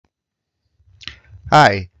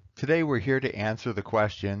Hi, today we're here to answer the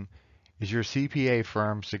question, is your CPA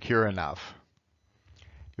firm secure enough?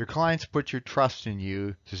 Your clients put your trust in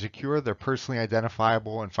you to secure their personally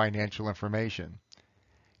identifiable and financial information.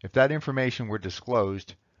 If that information were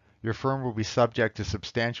disclosed, your firm will be subject to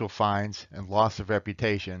substantial fines and loss of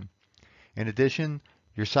reputation. In addition,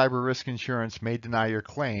 your cyber risk insurance may deny your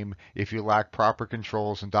claim if you lack proper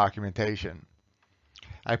controls and documentation.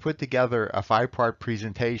 I put together a 5-part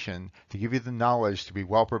presentation to give you the knowledge to be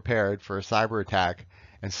well prepared for a cyber attack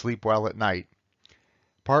and sleep well at night.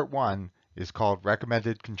 Part 1 is called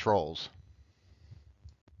Recommended Controls.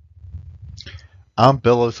 I'm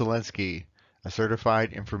Bill Osolinski, a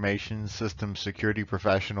certified information systems security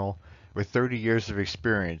professional with 30 years of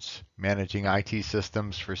experience managing IT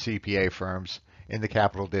systems for CPA firms in the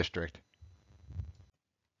Capital District.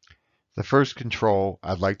 The first control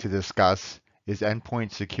I'd like to discuss is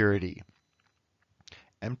endpoint security.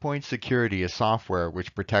 Endpoint security is software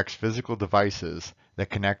which protects physical devices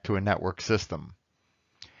that connect to a network system.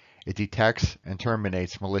 It detects and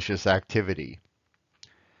terminates malicious activity.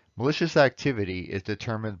 Malicious activity is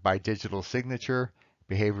determined by digital signature,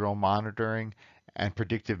 behavioral monitoring, and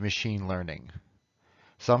predictive machine learning.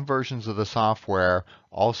 Some versions of the software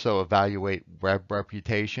also evaluate web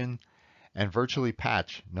reputation and virtually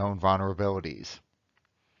patch known vulnerabilities.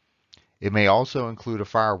 It may also include a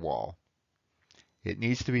firewall. It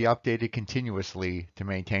needs to be updated continuously to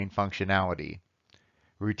maintain functionality.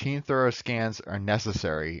 Routine thorough scans are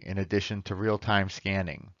necessary in addition to real-time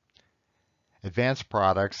scanning. Advanced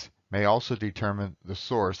products may also determine the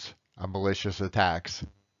source of malicious attacks.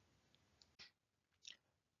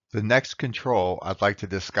 The next control I'd like to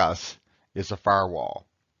discuss is a firewall.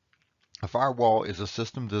 A firewall is a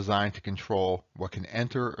system designed to control what can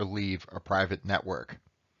enter or leave a private network.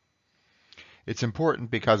 It's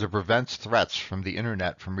important because it prevents threats from the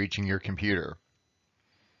internet from reaching your computer.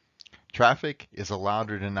 Traffic is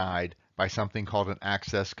allowed or denied by something called an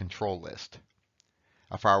access control list.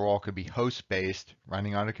 A firewall could be host-based,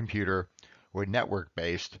 running on a computer, or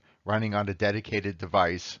network-based, running on a dedicated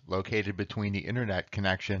device located between the internet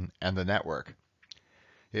connection and the network.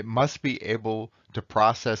 It must be able to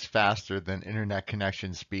process faster than internet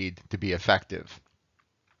connection speed to be effective.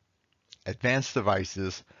 Advanced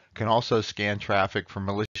devices can also scan traffic for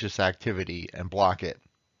malicious activity and block it.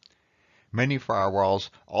 Many firewalls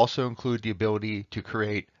also include the ability to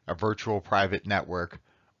create a virtual private network,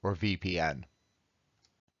 or VPN.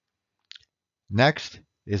 Next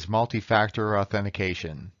is multi-factor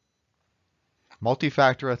authentication.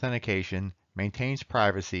 Multi-factor authentication maintains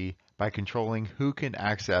privacy by controlling who can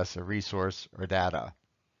access a resource or data.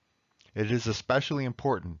 It is especially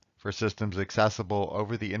important for systems accessible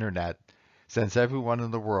over the internet, since everyone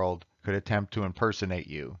in the world could attempt to impersonate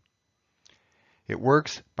you. It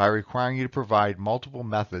works by requiring you to provide multiple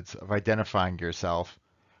methods of identifying yourself,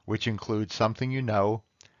 which include something you know,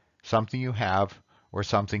 something you have, or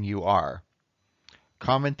something you are.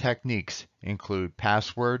 Common techniques include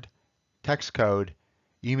password, text code,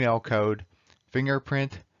 email code,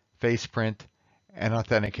 fingerprint, faceprint, and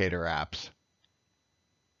authenticator apps.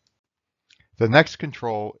 The next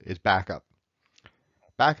control is backup.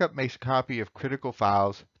 Backup makes a copy of critical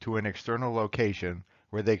files to an external location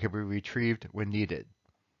where they can be retrieved when needed.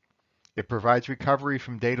 It provides recovery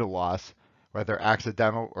from data loss, whether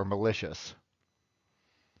accidental or malicious.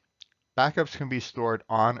 Backups can be stored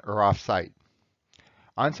on or off-site.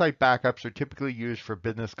 On-site backups are typically used for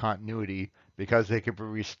business continuity because they can be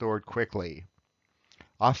restored quickly.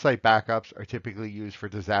 Off-site backups are typically used for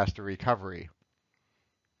disaster recovery.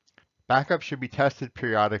 Backups should be tested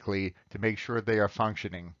periodically to make sure they are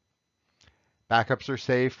functioning. Backups are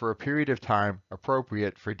saved for a period of time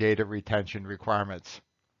appropriate for data retention requirements.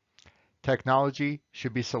 Technology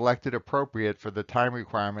should be selected appropriate for the time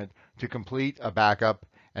requirement to complete a backup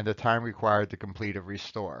and the time required to complete a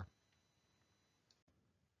restore.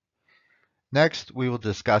 Next, we will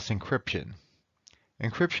discuss encryption.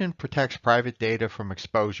 Encryption protects private data from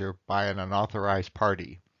exposure by an unauthorized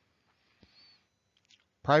party.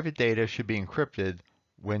 Private data should be encrypted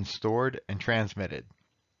when stored and transmitted.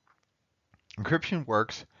 Encryption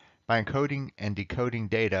works by encoding and decoding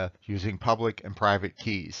data using public and private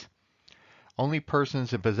keys. Only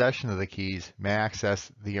persons in possession of the keys may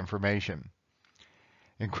access the information.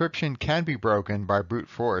 Encryption can be broken by brute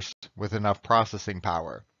force with enough processing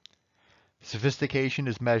power. Sophistication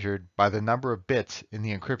is measured by the number of bits in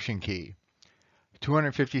the encryption key.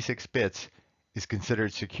 256 bits is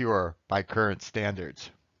considered secure by current standards.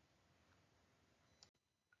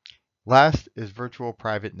 Last is virtual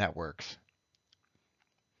private networks.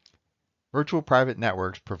 Virtual private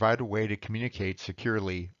networks provide a way to communicate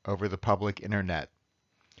securely over the public internet.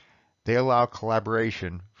 They allow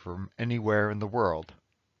collaboration from anywhere in the world.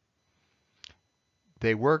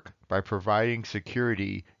 They work by providing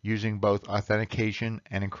security using both authentication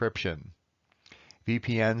and encryption.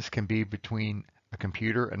 VPNs can be between a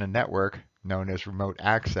computer and a network, known as remote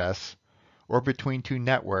access, or between two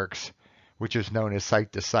networks, which is known as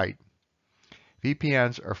site-to-site.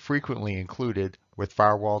 VPNs are frequently included with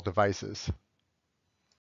firewall devices.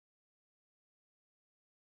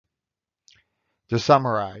 To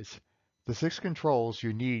summarize, the 6 controls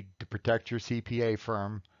you need to protect your CPA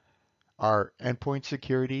firm are endpoint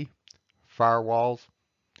security, firewalls,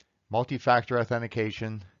 multi-factor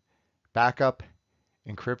authentication, backup,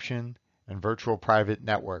 encryption, and virtual private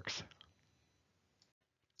networks.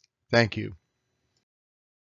 Thank you.